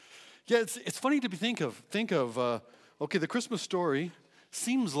Yeah, it's funny to okay, the Christmas story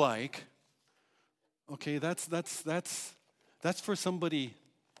seems like, okay, that's for somebody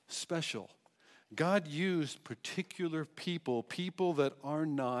special. God used particular people that are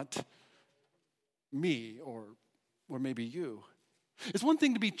not me or maybe you. It's one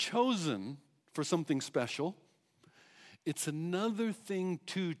thing to be chosen for something special. It's another thing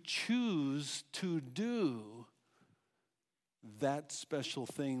to choose to do that special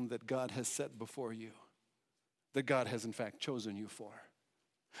thing that God has set before you, that God has in fact chosen you for.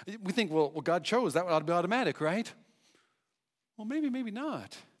 We think, well, God chose, that ought to be automatic, right? Well, maybe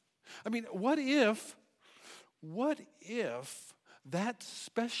not. I mean, what if that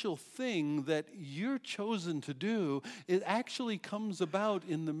special thing that you're chosen to do, it actually comes about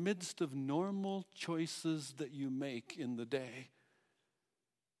in the midst of normal choices that you make in the day?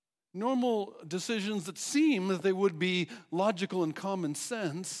 Normal decisions that seem that they would be logical and common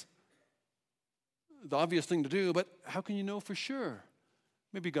sense, the obvious thing to do, but how can you know for sure?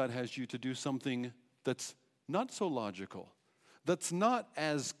 Maybe God has you to do something that's not so logical, that's not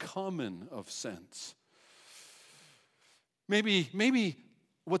as common of sense. Maybe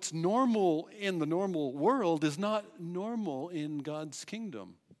what's normal in the normal world is not normal in God's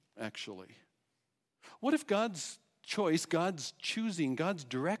kingdom, actually. What if God's choice, God's choosing, God's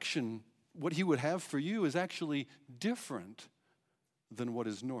direction, what he would have for you is actually different than what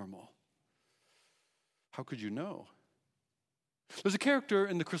is normal? How could you know? There's a character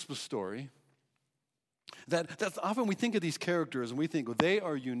in the Christmas story that's often we think of these characters and we think, well, they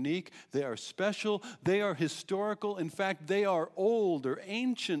are unique, they are special, they are historical. In fact, they are old or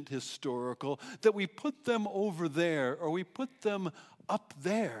ancient historical, that we put them over there or we put them up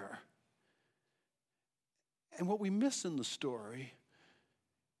there. And what we miss in the story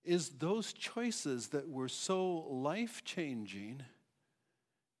is those choices that were so life-changing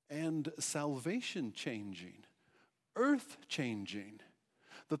and salvation-changing, earth-changing,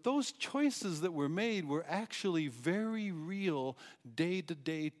 that those choices that were made were actually very real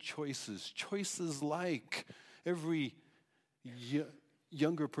day-to-day choices. Choices like every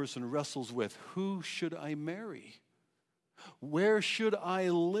younger person wrestles with: who should I marry? Where should I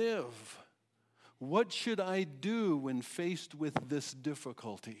live? What should I do when faced with this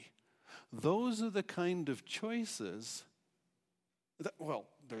difficulty? Those are the kind of choices that, well,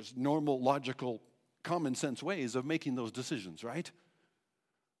 there's normal, logical, common sense ways of making those decisions, right?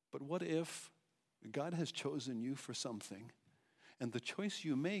 But what if God has chosen you for something, and the choice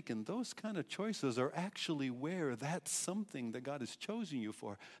you make and those kind of choices are actually where that's something that God has chosen you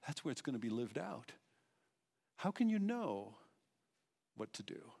for, that's where it's going to be lived out? How can you know what to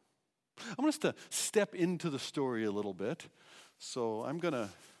do? I want us to step into the story a little bit. So I'm gonna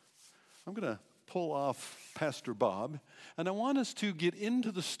pull off Pastor Bob, and I want us to get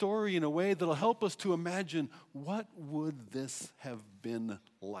into the story in a way that'll help us to imagine, what would this have been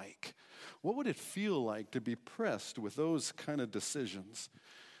like? What would it feel like to be pressed with those kind of decisions?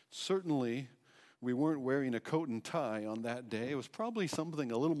 Certainly, we weren't wearing a coat and tie on that day. It was probably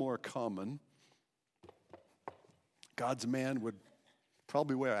something a little more common. God's man would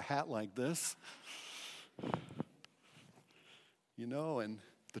probably wear a hat like this, and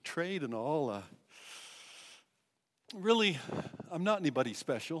the trade and all. Really, I'm not anybody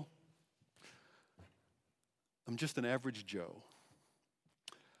special. I'm just an average Joe.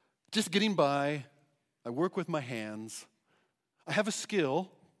 Just getting by. I work with my hands. I have a skill.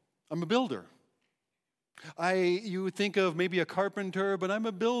 I'm a builder. You would think of maybe a carpenter, but I'm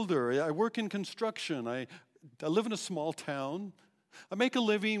a builder. I work in construction. I live in a small town. I make a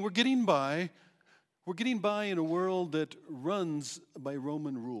living. We're getting by. We're getting by in a world that runs by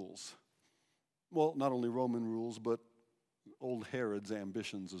Roman rules. Well, not only Roman rules, but old Herod's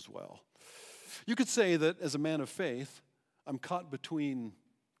ambitions as well. You could say that as a man of faith, I'm caught between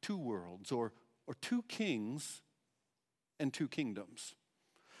two worlds, or two kings and two kingdoms.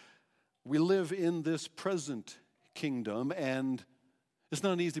 We live in this present kingdom, and it's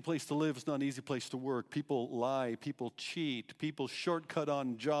not an easy place to live. It's not an easy place to work. People lie. People cheat. People shortcut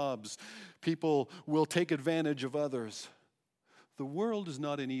on jobs. People will take advantage of others. The world is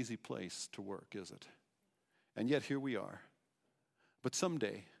not an easy place to work, is it? And yet here we are. But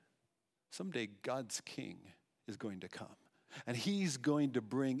someday God's king is going to come. And he's going to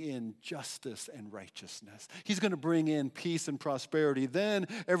bring in justice and righteousness. He's going to bring in peace and prosperity. Then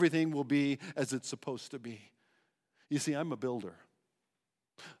everything will be as it's supposed to be. You see, I'm a builder.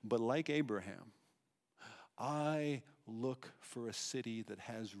 But like Abraham, I look for a city that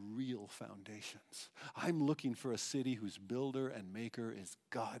has real foundations. I'm looking for a city whose builder and maker is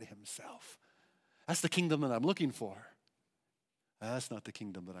God himself. That's the kingdom that I'm looking for. That's not the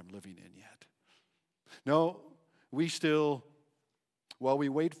kingdom that I'm living in yet. No, we still, while we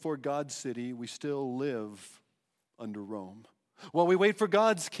wait for God's city, we still live under Rome. While we wait for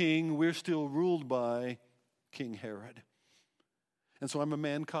God's king, we're still ruled by King Herod. And so I'm a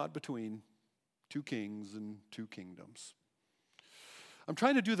man caught between two kings and two kingdoms. I'm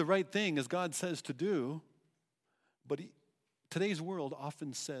trying to do the right thing as God says to do, but today's world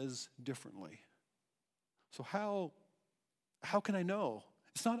often says differently. So how can I know?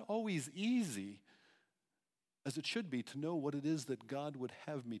 It's not always easy, as it should be, to know what it is that God would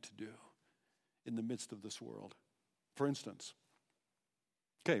have me to do in the midst of this world. For instance,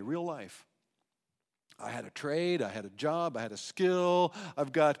 real life. I had a trade, I had a job, I had a skill,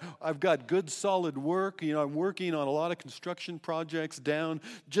 I've got good solid work. I'm working on a lot of construction projects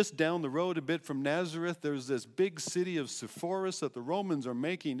just down the road a bit from Nazareth. There's this big city of Sepphoris that the Romans are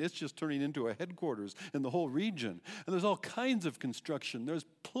making. It's just turning into a headquarters in the whole region. And there's all kinds of construction. There's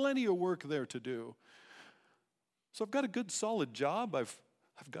plenty of work there to do. So I've got a good solid job. I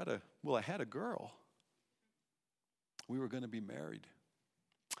had a girl. We were going to be married.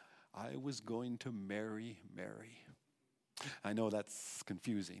 I was going to marry Mary. I know that's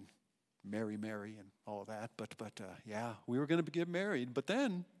confusing, Mary, and all of that, but we were going to get married. But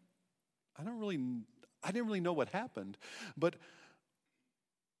then, I didn't really know what happened. But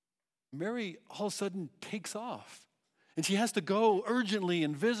Mary all of a sudden takes off, and she has to go urgently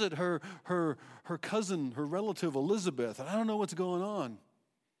and visit her cousin, her relative Elizabeth. And I don't know what's going on.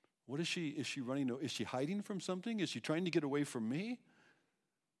 What is she? Is she running? Is she hiding from something? Is she trying to get away from me?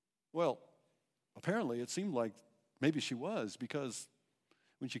 Well, apparently it seemed like maybe she was, because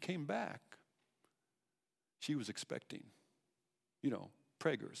when she came back, she was expecting,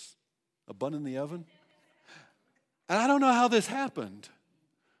 preggers, a bun in the oven. And I don't know how this happened,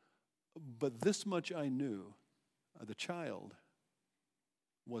 but this much I knew, the child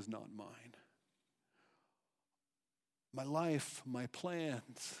was not mine. My life, my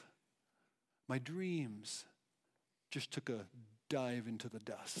plans, my dreams just took a dive into the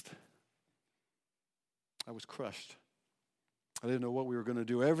dust. I was crushed. I didn't know what we were going to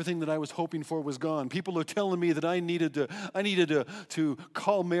do. Everything that I was hoping for was gone. People are telling me that I needed to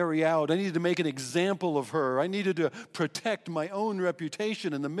call Mary out. I needed to make an example of her. I needed to protect my own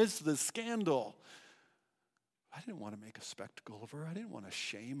reputation in the midst of this scandal. I didn't want to make a spectacle of her. I didn't want to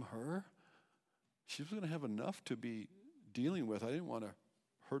shame her. She was going to have enough to be dealing with. I didn't want to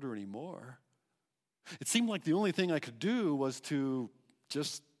hurt her anymore. It seemed like the only thing I could do was to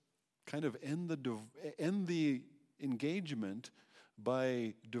just kind of end the engagement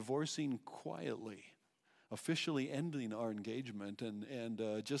by divorcing quietly, officially ending our engagement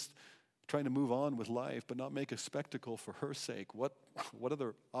and just trying to move on with life, but not make a spectacle for her sake. What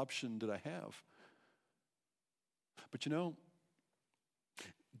other option did I have? But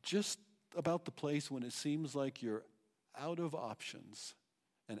just about the place when it seems like you're out of options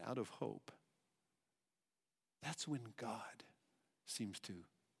and out of hope, that's when God seems to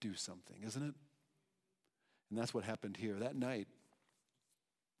do something, isn't it? And that's what happened here. That night,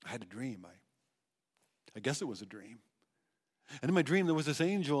 I had a dream. I guess it was a dream. And in my dream, there was this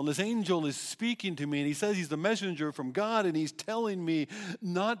angel, and this angel is speaking to me, and he says he's the messenger from God, and he's telling me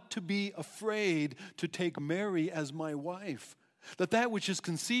not to be afraid to take Mary as my wife, that which is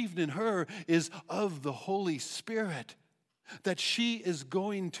conceived in her is of the Holy Spirit, that she is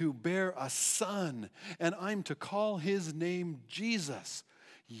going to bear a son, and I'm to call his name Jesus.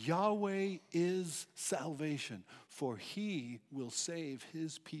 Yahweh is salvation, for he will save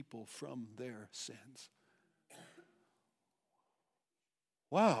his people from their sins.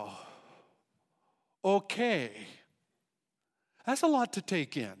 Wow. Okay. That's a lot to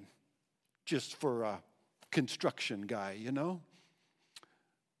take in, just for a construction guy,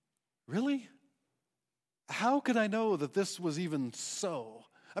 Really? How could I know that this was even so?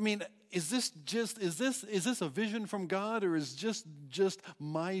 I mean, is this a vision from God, or is just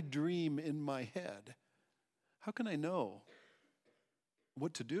my dream in my head? How can I know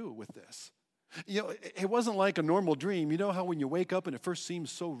what to do with this? It wasn't like a normal dream. You know how when you wake up and it first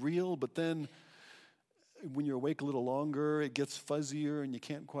seems so real, but then when you're awake a little longer, it gets fuzzier and you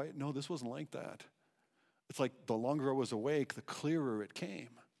can't quite. No, this wasn't like that. It's like the longer I was awake, the clearer it came.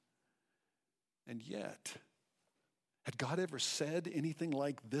 And yet, had God ever said anything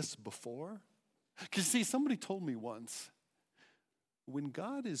like this before? Because see, somebody told me once, when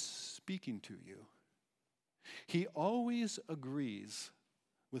God is speaking to you, he always agrees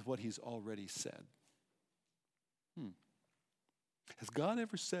with what he's already said. Has God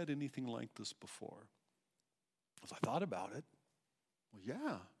ever said anything like this before? As I thought about it, well,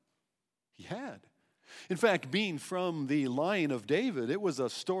 yeah, he had. In fact, being from the line of David, it was a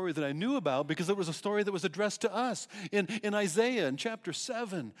story that I knew about because it was a story that was addressed to us. In Isaiah, in chapter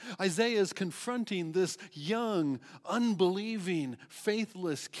 7, Isaiah is confronting this young, unbelieving,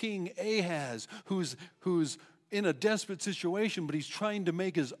 faithless king Ahaz, who's in a desperate situation, but he's trying to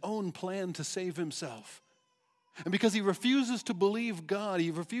make his own plan to save himself. And because he refuses to believe God,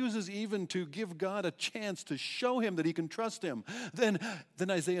 he refuses even to give God a chance to show him that he can trust him, then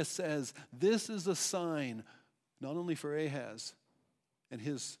Isaiah says, this is a sign not only for Ahaz and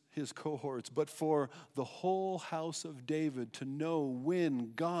his cohorts, but for the whole house of David to know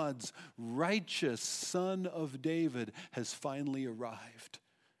when God's righteous son of David has finally arrived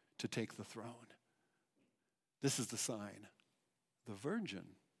to take the throne. This is the sign. The virgin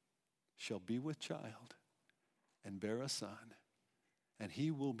shall be with child and bear a son, and he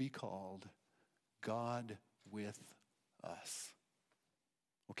will be called God with us.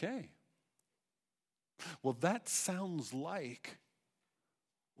 Okay. Well, that sounds like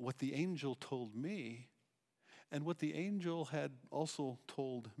what the angel told me and what the angel had also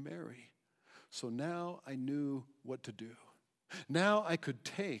told Mary. So now I knew what to do. Now I could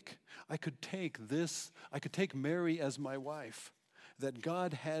take Mary as my wife, that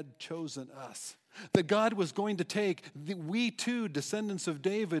God had chosen us. That God was going to take we too, descendants of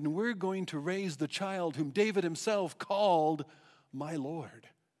David, and we're going to raise the child whom David himself called my Lord.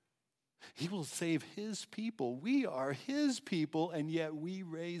 He will save his people. We are his people, and yet we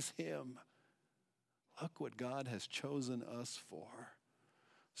raise him. Look what God has chosen us for.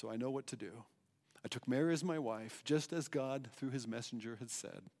 So I know what to do. I took Mary as my wife, just as God, through his messenger, had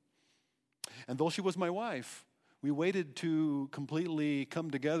said. And though she was my wife, we waited to completely come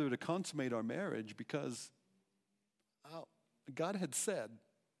together to consummate our marriage because God had said,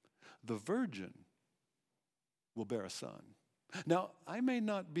 the virgin will bear a son. Now, I may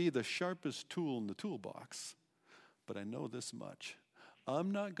not be the sharpest tool in the toolbox, but I know this much.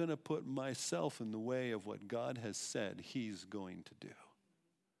 I'm not going to put myself in the way of what God has said he's going to do.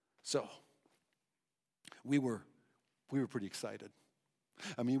 So, we were pretty excited.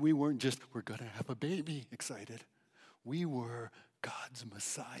 I mean, we weren't just, we're going to have a baby excited. We were, God's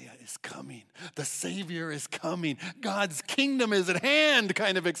Messiah is coming. The Savior is coming. God's kingdom is at hand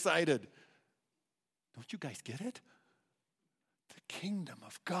kind of excited. Don't you guys get it? The kingdom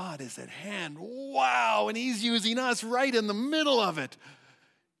of God is at hand. Wow, and he's using us right in the middle of it.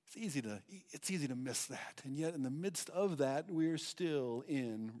 It's easy to miss that. And yet in the midst of that, we're still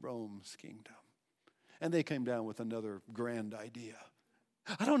in Rome's kingdom. And they came down with another grand idea.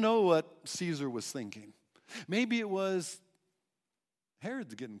 I don't know what Caesar was thinking. Maybe it was,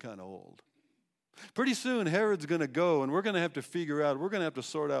 Herod's getting kind of old. Pretty soon Herod's going to go, and we're going to have to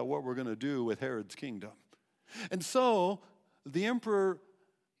sort out what we're going to do with Herod's kingdom. And so the emperor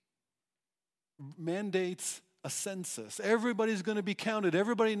mandates a census. Everybody's going to be counted.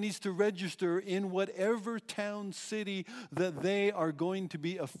 Everybody needs to register in whatever town, city that they are going to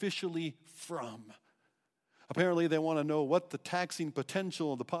be officially from. Apparently, they want to know what the taxing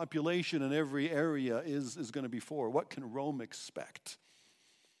potential of the population in every area is going to be for. What can Rome expect?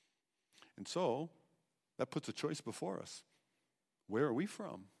 And so, that puts a choice before us. Where are we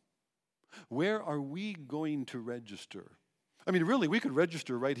from? Where are we going to register? I mean, really, we could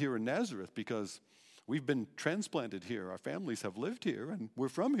register right here in Nazareth because we've been transplanted here. Our families have lived here, and we're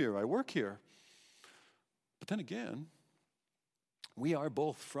from here. I work here. But then again, we are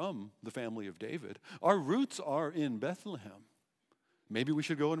both from the family of David. Our roots are in Bethlehem. Maybe we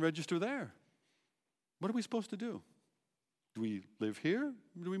should go and register there. What are we supposed to do? Do we live here?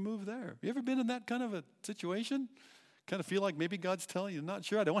 Or do we move there? You ever been in that kind of a situation? Kind of feel like maybe God's telling you, not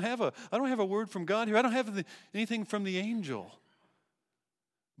sure. I don't have a word from God here. I don't have anything from the angel.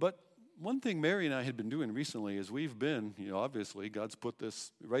 But one thing Mary and I had been doing recently is we've been, obviously God's put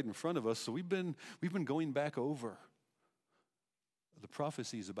this right in front of us, so we've been going back over the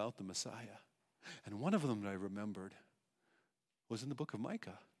prophecies about the Messiah. And one of them that I remembered was in the book of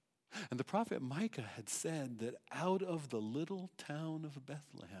Micah. And the prophet Micah had said that out of the little town of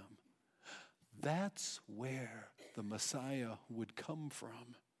Bethlehem, that's where the Messiah would come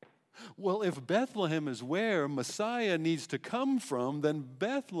from. Well, if Bethlehem is where Messiah needs to come from, then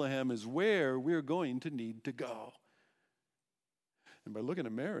Bethlehem is where we're going to need to go. And by looking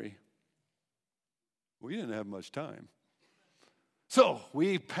at Mary, we didn't have much time. So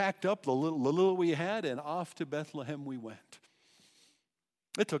we packed up the little we had, and off to Bethlehem we went.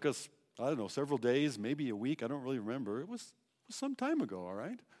 It took us, several days, maybe a week. I don't really remember. It was some time ago, all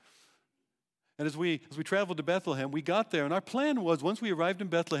right? And as we traveled to Bethlehem, we got there, and our plan was, once we arrived in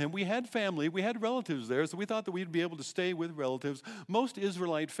Bethlehem, we had family, we had relatives there, so we thought that we'd be able to stay with relatives. Most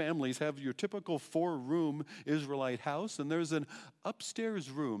Israelite families have your typical 4-room Israelite house, and there's an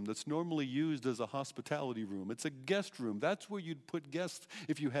upstairs room that's normally used as a hospitality room. It's a guest room. That's where you'd put guests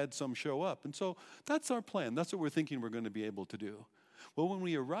if you had some show up. And so that's our plan. That's what we're thinking we're going to be able to do. Well, when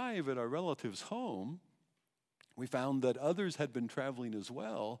we arrive at our relative's home, we found that others had been traveling as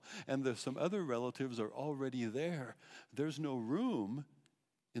well, and that some other relatives are already there. There's no room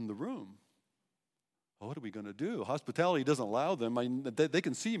in the room. Well, what are we going to do? Hospitality doesn't allow them. I mean, they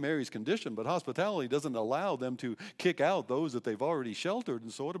can see Mary's condition, but hospitality doesn't allow them to kick out those that they've already sheltered.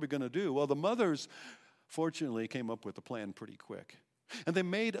 And so what are we going to do? Well, the mothers, fortunately, came up with a plan pretty quick. And they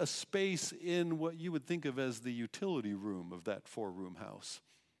made a space in what you would think of as the utility room of that 4-room house.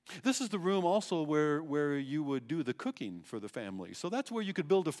 This is the room also where you would do the cooking for the family. So that's where you could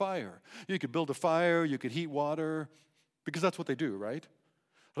build a fire. You could build a fire, you could heat water, because that's what they do, right?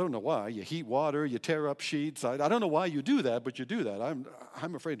 I don't know why. You heat water, you tear up sheets. I don't know why you do that, but you do that.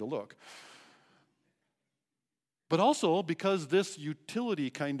 I'm afraid to look. But also, because this utility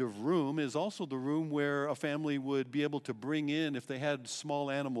kind of room is also the room where a family would be able to bring in, if they had small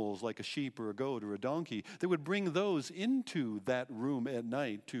animals like a sheep or a goat or a donkey, they would bring those into that room at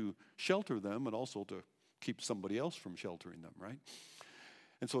night to shelter them and also to keep somebody else from sheltering them, right?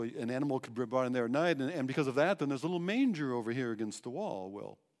 And so an animal could be brought in there at night, and because of that, then there's a little manger over here against the wall.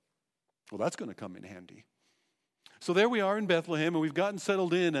 Well, that's going to come in handy. So there we are in Bethlehem, and we've gotten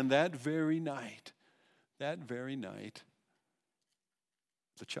settled in, and that very night,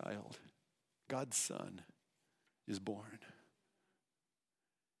 the child, God's Son, is born.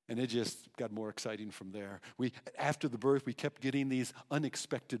 And it just got more exciting from there. After the birth, we kept getting these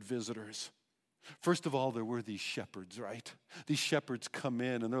unexpected visitors. First of all, there were these shepherds, right? These shepherds come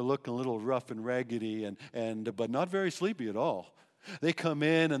in, and they're looking a little rough and raggedy, but not very sleepy at all. They come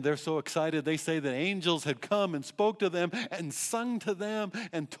in and they're so excited. They say that angels had come and spoke to them and sung to them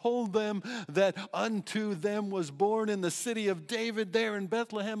and told them that unto them was born in the city of David there in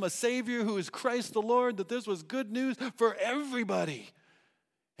Bethlehem a Savior who is Christ the Lord, that this was good news for everybody.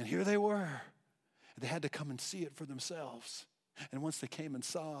 And here they were. They had to come and see it for themselves. And once they came and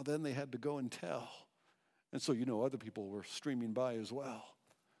saw, then they had to go and tell. And so, other people were streaming by as well.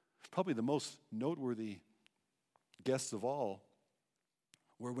 Probably the most noteworthy guests of all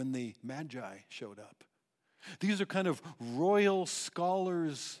were when the Magi showed up. These are kind of royal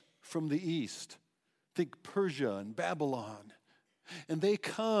scholars from the East. Think Persia and Babylon. And they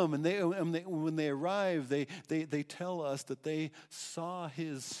come, and when they arrive, they tell us that they saw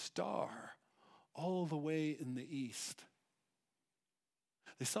his star all the way in the east.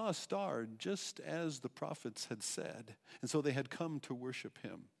 They saw a star just as the prophets had said, and so they had come to worship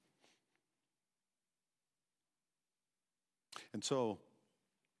him. And so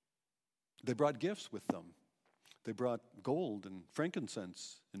they brought gifts with them. They brought gold and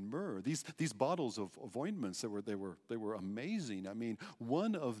frankincense and myrrh. These bottles of ointments, they were amazing. I mean,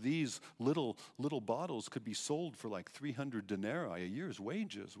 one of these little bottles could be sold for like 300 denarii, a year's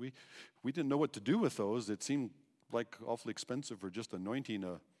wages. We didn't know what to do with those. It seemed like awfully expensive for just anointing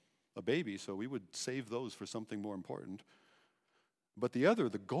a baby, so we would save those for something more important. But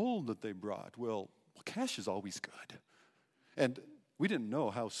the gold that they brought, well, cash is always good. And we didn't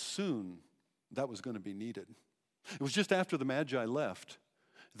know how soon that was going to be needed. It was just after the Magi left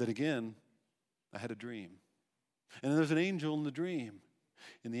that, again, I had a dream. And there's an angel in the dream.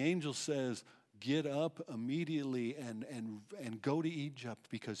 And the angel says, get up immediately and go to Egypt,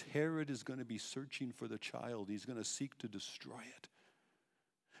 because Herod is going to be searching for the child. He's going to seek to destroy it.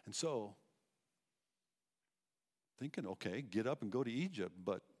 And so, thinking, okay, get up and go to Egypt.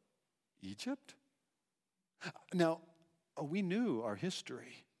 But Egypt? Now, we knew our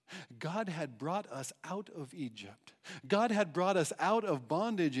history. God had brought us out of Egypt. God had brought us out of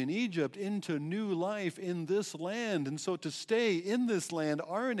bondage in Egypt into new life in this land. And so to stay in this land,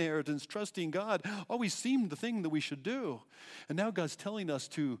 our inheritance, trusting God, always seemed the thing that we should do. And now God's telling us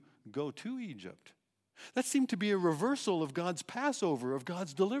to go to Egypt. That seemed to be a reversal of God's Passover, of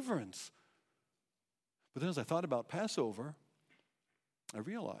God's deliverance. But then as I thought about Passover, I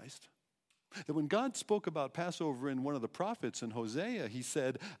realized that when God spoke about Passover in one of the prophets in Hosea, he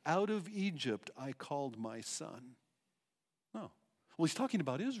said, out of Egypt I called my son. Oh. Well, he's talking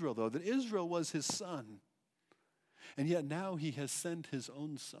about Israel, though, that Israel was his son. And yet now he has sent his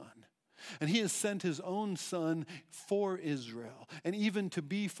own son. And he has sent his own son for Israel. And even to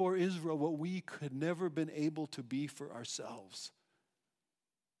be for Israel what we could never been able to be for ourselves.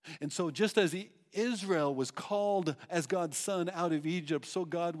 And so just as Israel was called as God's son out of Egypt, so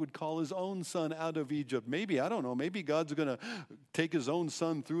God would call his own son out of Egypt. Maybe, I don't know, maybe God's going to take his own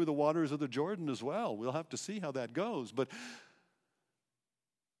son through the waters of the Jordan as well. We'll have to see how that goes. But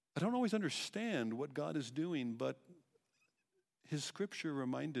I don't always understand what God is doing, but his scripture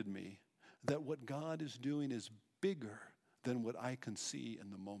reminded me that what God is doing is bigger than what I can see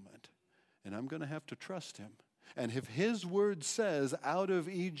in the moment. And I'm going to have to trust him. And if his word says, out of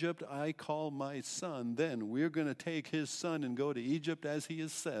Egypt I call my son, then we're going to take his son and go to Egypt as he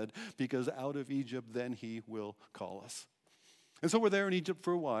has said, because out of Egypt then he will call us. And so we're there in Egypt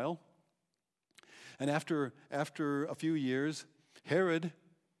for a while. And after a few years, Herod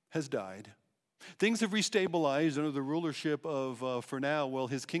has died. Things have restabilized under the rulership of, for now, well,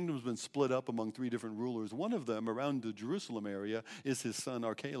 his kingdom's been split up among 3 different rulers. One of them, around the Jerusalem area, is his son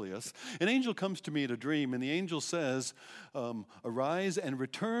Archelaus. An angel comes to me in a dream, and the angel says, arise and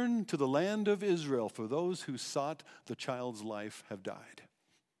return to the land of Israel, for those who sought the child's life have died.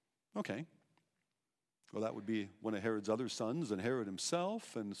 Okay. Well, that would be one of Herod's other sons and Herod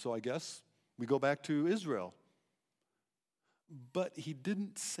himself, and so I guess we go back to Israel. But he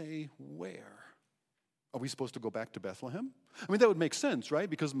didn't say where. Are we supposed to go back to Bethlehem? I mean, that would make sense, right?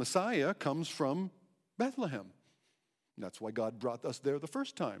 Because Messiah comes from Bethlehem. And that's why God brought us there the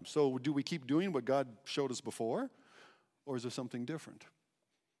first time. So do we keep doing what God showed us before? Or is there something different?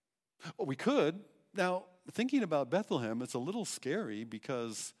 Well, we could. Now, thinking about Bethlehem, it's a little scary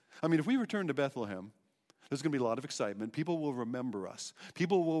because, I mean, if we return to Bethlehem, there's going to be a lot of excitement. People will remember us.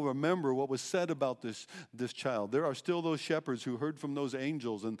 People will remember what was said about this child. There are still those shepherds who heard from those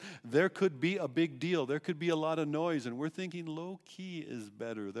angels, and there could be a big deal. There could be a lot of noise, and we're thinking low-key is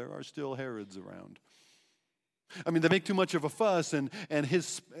better. There are still Herods around. I mean, they make too much of a fuss, and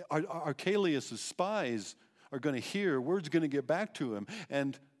Archelaus' spies are going to hear. Word's going to get back to him,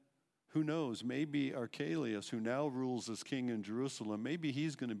 and who knows, maybe Archelaus, who now rules as king in Jerusalem, maybe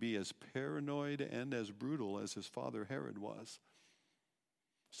he's going to be as paranoid and as brutal as his father Herod was.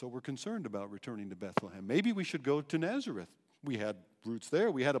 So we're concerned about returning to Bethlehem. Maybe we should go to Nazareth. We had roots there.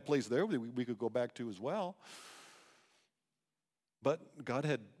 We had a place there we could go back to as well. But God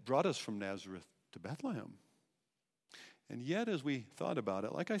had brought us from Nazareth to Bethlehem. And yet, as we thought about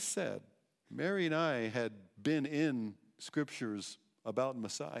it, like I said, Mary and I had been in scriptures about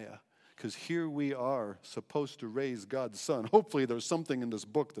Messiah. Because here we are supposed to raise God's son. Hopefully there's something in this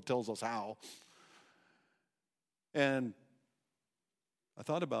book that tells us how. And I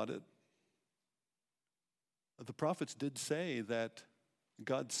thought about it. The prophets did say that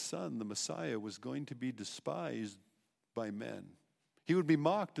God's son, the Messiah, was going to be despised by men. He would be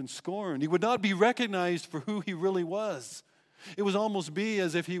mocked and scorned. He would not be recognized for who he really was. It would almost be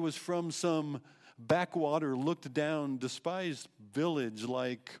as if he was from some backwater, looked down, despised village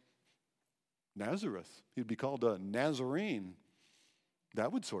like Nazareth. He'd be called a Nazarene.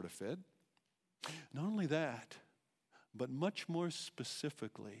 That would sort of fit. Not only that, but much more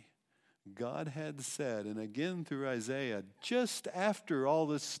specifically, God had said, and again through Isaiah, just after all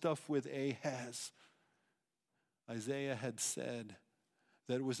this stuff with Ahaz, Isaiah had said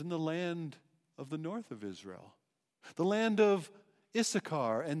that it was in the land of the north of Israel, the land of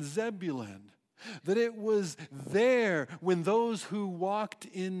Issachar and Zebulun, that it was there when those who walked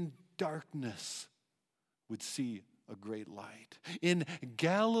in darkness would see a great light. In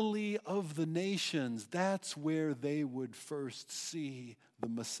Galilee of the nations, that's where they would first see the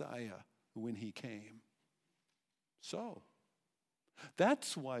Messiah when he came. So,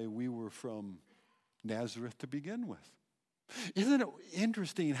 that's why we were from Nazareth to begin with. Isn't it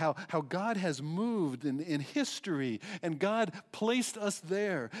interesting how God has moved in history, and God placed us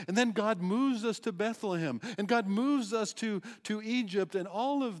there, and then God moves us to Bethlehem, and God moves us to Egypt, and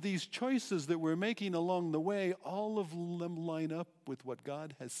all of these choices that we're making along the way, all of them line up with what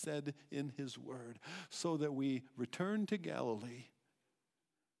God has said in his word, so that we return to Galilee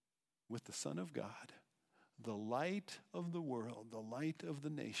with the Son of God, the light of the world, the light of the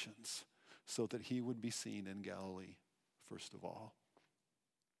nations, so that he would be seen in Galilee. First of all,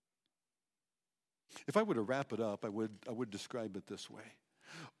 if I were to wrap it up, I would describe it this way.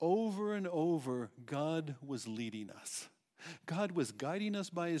 Over and over, God was leading us. God was guiding us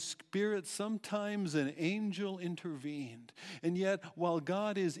by his Spirit. Sometimes an angel intervened. And yet, while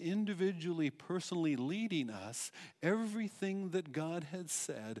God is individually, personally leading us, everything that God had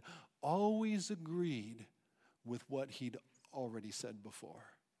said always agreed with what he'd already said before,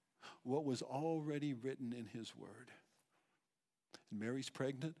 what was already written in his word. Mary's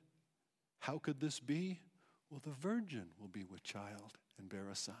pregnant. How could this be? Well, the virgin will be with child and bear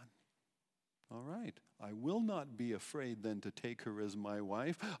a son. All right, I will not be afraid then to take her as my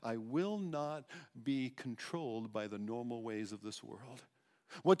wife. I will not be controlled by the normal ways of this world.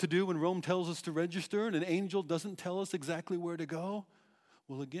 What to do when Rome tells us to register and an angel doesn't tell us exactly where to go?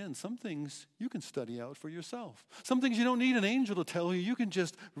 Well, again, some things you can study out for yourself. Some things you don't need an angel to tell you. You can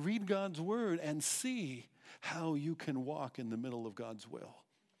just read God's word and see how you can walk in the middle of God's will.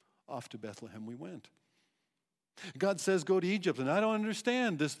 Off to Bethlehem we went. God says, go to Egypt, and I don't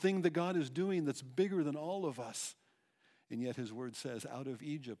understand this thing that God is doing that's bigger than all of us. And yet his word says, out of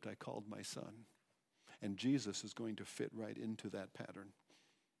Egypt I called my son. And Jesus is going to fit right into that pattern.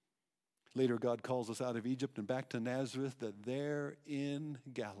 Later, God calls us out of Egypt and back to Nazareth, that there in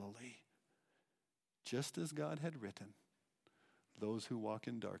Galilee, just as God had written, those who walk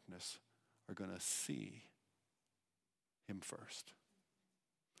in darkness are going to see him first.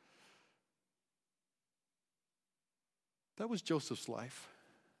 That was Joseph's life.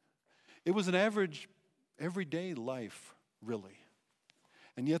 It was an average, everyday life, really.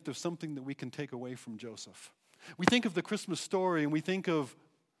 And yet there's something that we can take away from Joseph. We think of the Christmas story and we think of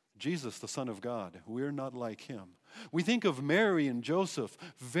Jesus, the Son of God. We're not like him. We think of Mary and Joseph,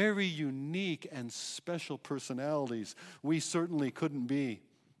 very unique and special personalities. We certainly couldn't be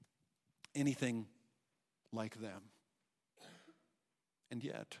anything like them. And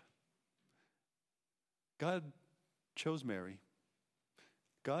yet, God chose Mary.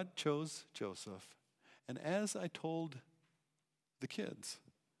 God chose Joseph. And as I told the kids,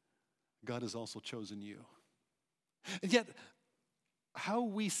 God has also chosen you. And yet, how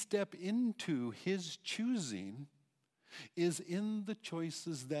we step into his choosing is in the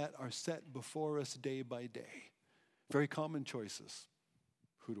choices that are set before us day by day. Very common choices.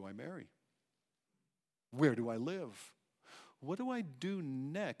 Who do I marry? Where do I live? What do I do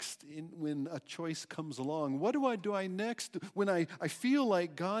next when a choice comes along? What do I next when I feel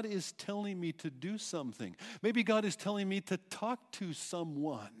like God is telling me to do something? Maybe God is telling me to talk to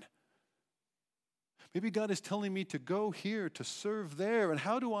someone. Maybe God is telling me to go here, to serve there. And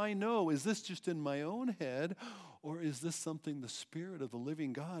how do I know? Is this just in my own head? Or is this something the Spirit of the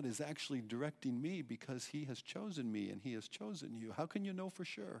living God is actually directing me because he has chosen me and he has chosen you? How can you know for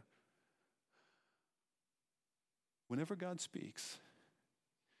sure? Whenever God speaks,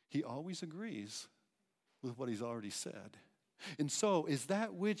 he always agrees with what he's already said. And so, is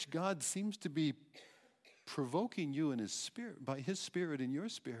that which God seems to be provoking you in his spirit, by his Spirit in your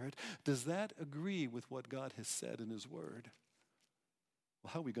spirit, does that agree with what God has said in his word?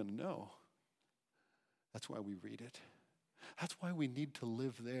 Well, how are we going to know? That's why we read it. That's why we need to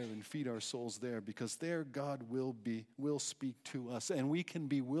live there and feed our souls there, because there God will speak to us, and we can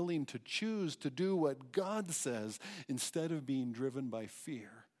be willing to choose to do what God says instead of being driven by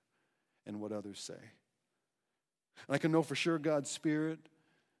fear and what others say. And I can know for sure God's Spirit.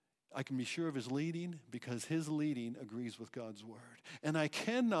 I can be sure of his leading because his leading agrees with God's word. And I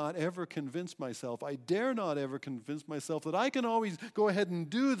cannot ever convince myself, I dare not ever convince myself that I can always go ahead and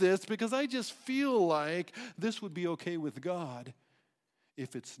do this because I just feel like this would be okay with God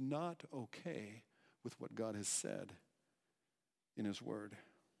if it's not okay with what God has said in his word.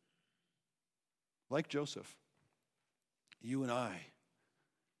 Like Joseph, you and I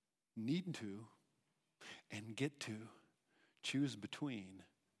need to and get to choose between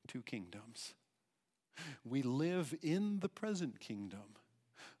two kingdoms. We live in the present kingdom,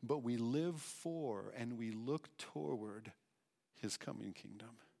 but we live for and we look toward his coming kingdom.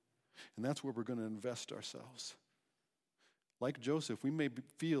 And that's where we're going to invest ourselves. Like Joseph, we may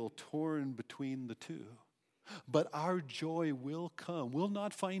feel torn between the two, but our joy will come. We'll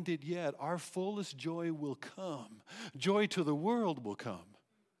not find it yet. Our fullest joy will come. Joy to the world will come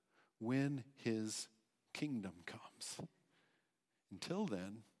when his kingdom comes. Until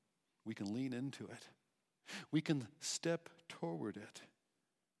then, we can lean into it. We can step toward it.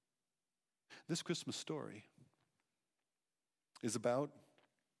 This Christmas story is about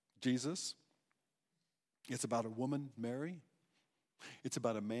Jesus. It's about a woman, Mary. It's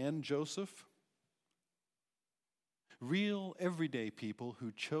about a man, Joseph. Real, everyday people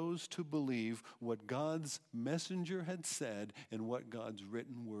who chose to believe what God's messenger had said and what God's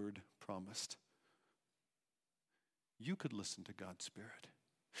written word promised. You could listen to God's Spirit.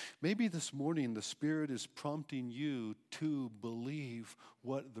 Maybe this morning the Spirit is prompting you to believe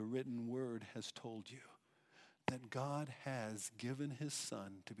what the written word has told you, that God has given his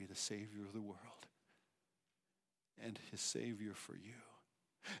Son to be the Savior of the world and his Savior for you.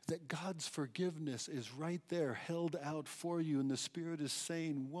 That God's forgiveness is right there, held out for you, and the Spirit is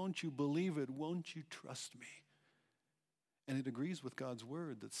saying, won't you believe it? Won't you trust me? And it agrees with God's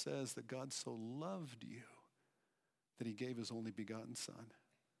word that says that God so loved you that he gave his only begotten Son,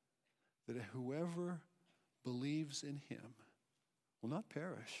 that whoever believes in him will not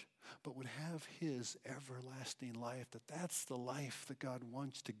perish, but would have his everlasting life, that's the life that God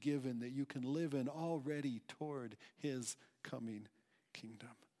wants to give and that you can live in already toward his coming kingdom.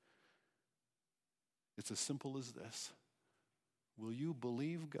 It's as simple as this. Will you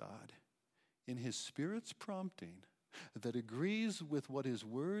believe God in his Spirit's prompting that agrees with what his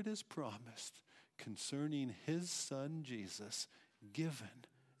word has promised concerning his Son Jesus, given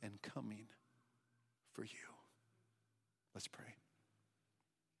and coming for you? Let's pray.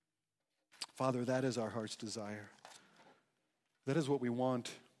 Father, that is our heart's desire. That is what we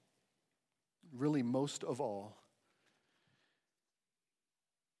want, really most of all,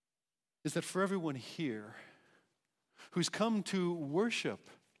 is that for everyone here who's come to worship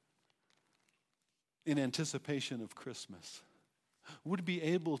in anticipation of Christmas would be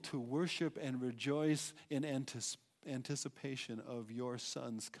able to worship and rejoice in anticipation of your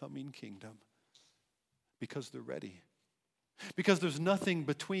Son's coming kingdom because they're ready. Because there's nothing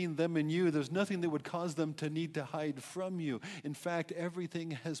between them and you. There's nothing that would cause them to need to hide from you. In fact,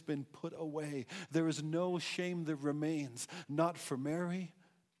 everything has been put away. There is no shame that remains, not for Mary,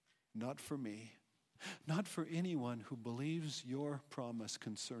 not for me, not for anyone who believes your promise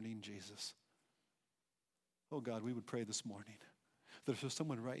concerning Jesus. Oh God, we would pray this morning that if there's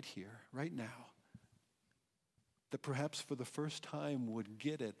someone right here, right now, that perhaps for the first time would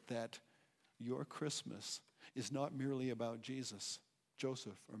get it that your Christmas is not merely about Jesus,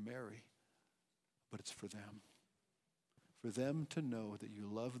 Joseph, or Mary, but it's for them. For them to know that you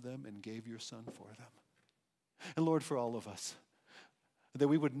love them and gave your Son for them. And Lord, for all of us, that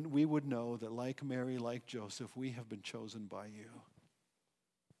we would know that like Mary, like Joseph, we have been chosen by you.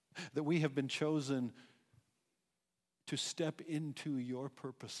 That we have been chosen to step into your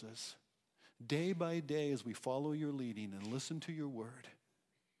purposes day by day as we follow your leading and listen to your word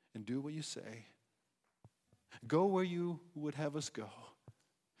and do what you say. Go where you would have us go.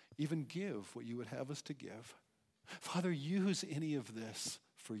 Even give what you would have us to give. Father, use any of this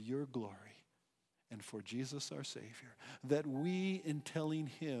for your glory and for Jesus our Savior, that we in telling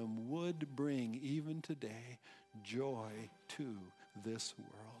him would bring even today joy to this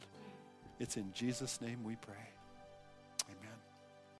world. It's in Jesus' name we pray.